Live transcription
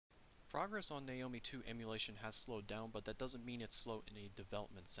Progress on NAOMI 2 emulation has slowed down, but that doesn't mean it's slow in a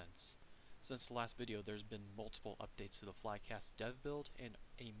development sense. Since the last video, there's been multiple updates to the Flycast dev build, and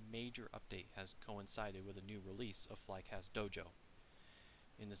a major update has coincided with a new release of Flycast Dojo.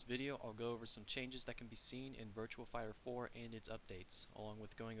 In this video, I'll go over some changes that can be seen in Virtua Fighter 4 and its updates, along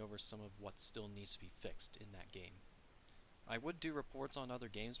with going over some of what still needs to be fixed in that game. I would do reports on other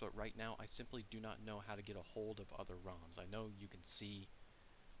games, but right now I simply do not know how to get a hold of other ROMs. I know you can see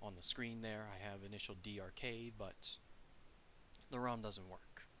on the screen there I have Initial D Arcade, but the ROM doesn't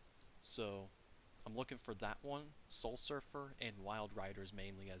work. So I'm looking for that one, Soul Surfer, and Wild Riders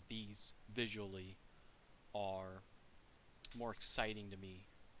mainly, as these visually are more exciting to me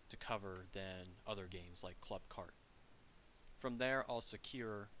to cover than other games like Club Kart. From there I'll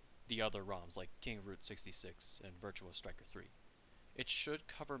secure the other ROMs like King of Route 66 and Virtua Striker 3. It should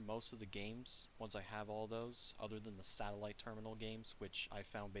cover most of the games once I have all those, other than the satellite terminal games, which I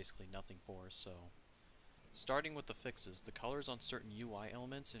found basically nothing for. So, starting with the fixes, the colors on certain UI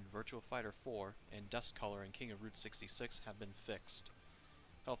elements in Virtua Fighter 4 and dust color in King of Route 66 have been fixed.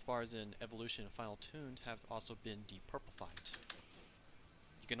 Health bars in Evolution and Final Tuned have also been depurplified.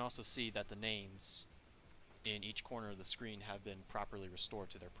 You can also see that the names in each corner of the screen have been properly restored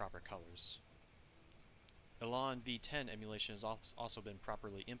to their proper colors. Elan V10 emulation has also been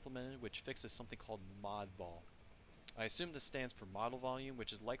properly implemented, which fixes something called mod vol. I assume this stands for model volume,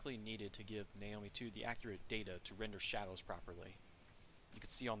 which is likely needed to give NAOMI 2 the accurate data to render shadows properly. You can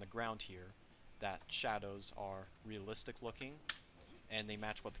see on the ground here that shadows are realistic looking and they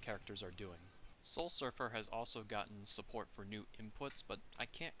match what the characters are doing. Soul Surfer has also gotten support for new inputs, but I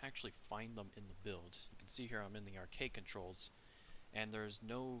can't actually find them in the build. You can see here I'm in the arcade controls, and there's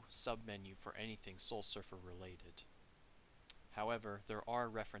no submenu for anything Soul Surfer related. However, there are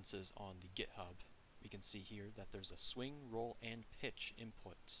references on the GitHub. We can see here that there's a swing, roll, and pitch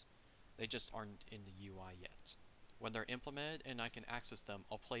input. They just aren't in the UI yet. When they're implemented and I can access them,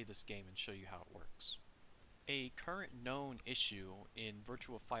 I'll play this game and show you how it works. A current known issue in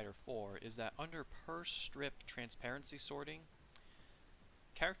Virtua Fighter 4 is that under per strip transparency sorting,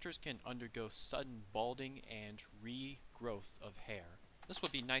 characters can undergo sudden balding and regrowth of hair. This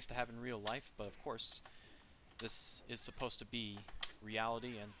would be nice to have in real life, but of course this is supposed to be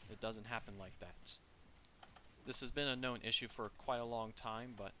reality and it doesn't happen like that. This has been a known issue for quite a long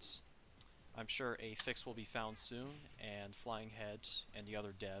time, but I'm sure a fix will be found soon, and Flying Head and the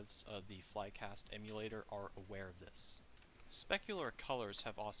other devs of the Flycast emulator are aware of this. Specular Colors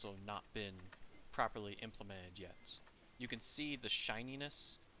have also not been properly implemented yet. You can see the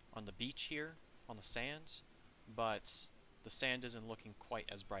shininess on the beach here, on the sand, but the sand isn't looking quite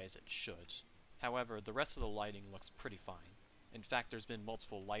as bright as it should. However, the rest of the lighting looks pretty fine. In fact, there's been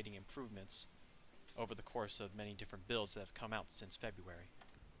multiple lighting improvements over the course of many different builds that have come out since February.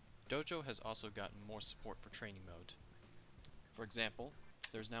 Dojo has also gotten more support for training mode. For example,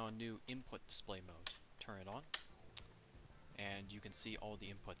 there's now a new input display mode. Turn it on, and you can see all the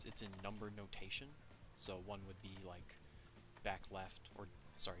inputs. It's in number notation, so one would be like back left, or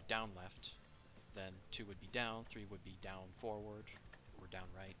sorry, down left, then 2 would be down, 3 would be down forward, or down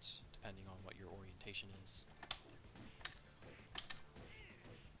right, depending on what your orientation is.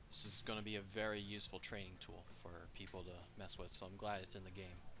 This is going to be a very useful training tool for people to mess with, so I'm glad it's in the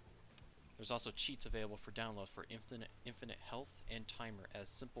game. There's also cheats available for download for infinite health and timer as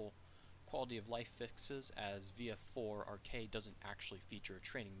simple quality of life fixes, as VF4 Arcade doesn't actually feature a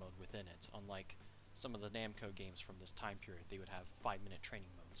training mode within it, unlike some of the Namco games from this time period. They would have 5-minute training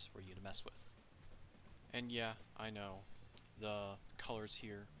modes for you to mess with. And yeah, I know, the colors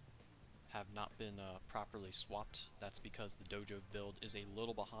here have not been properly swapped. That's because the Dojo build is a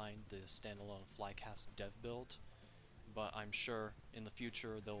little behind the standalone Flycast dev build, but I'm sure in the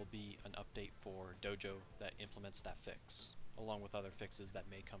future there will be an update for Dojo that implements that fix, along with other fixes that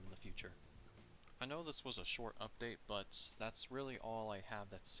may come in the future. I know this was a short update, but that's really all I have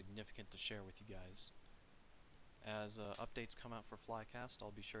that's significant to share with you guys. As updates come out for Flycast,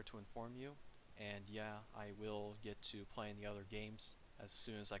 I'll be sure to inform you, and yeah, I will get to playing the other games as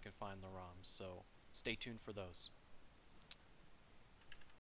soon as I can find the ROMs, so stay tuned for those.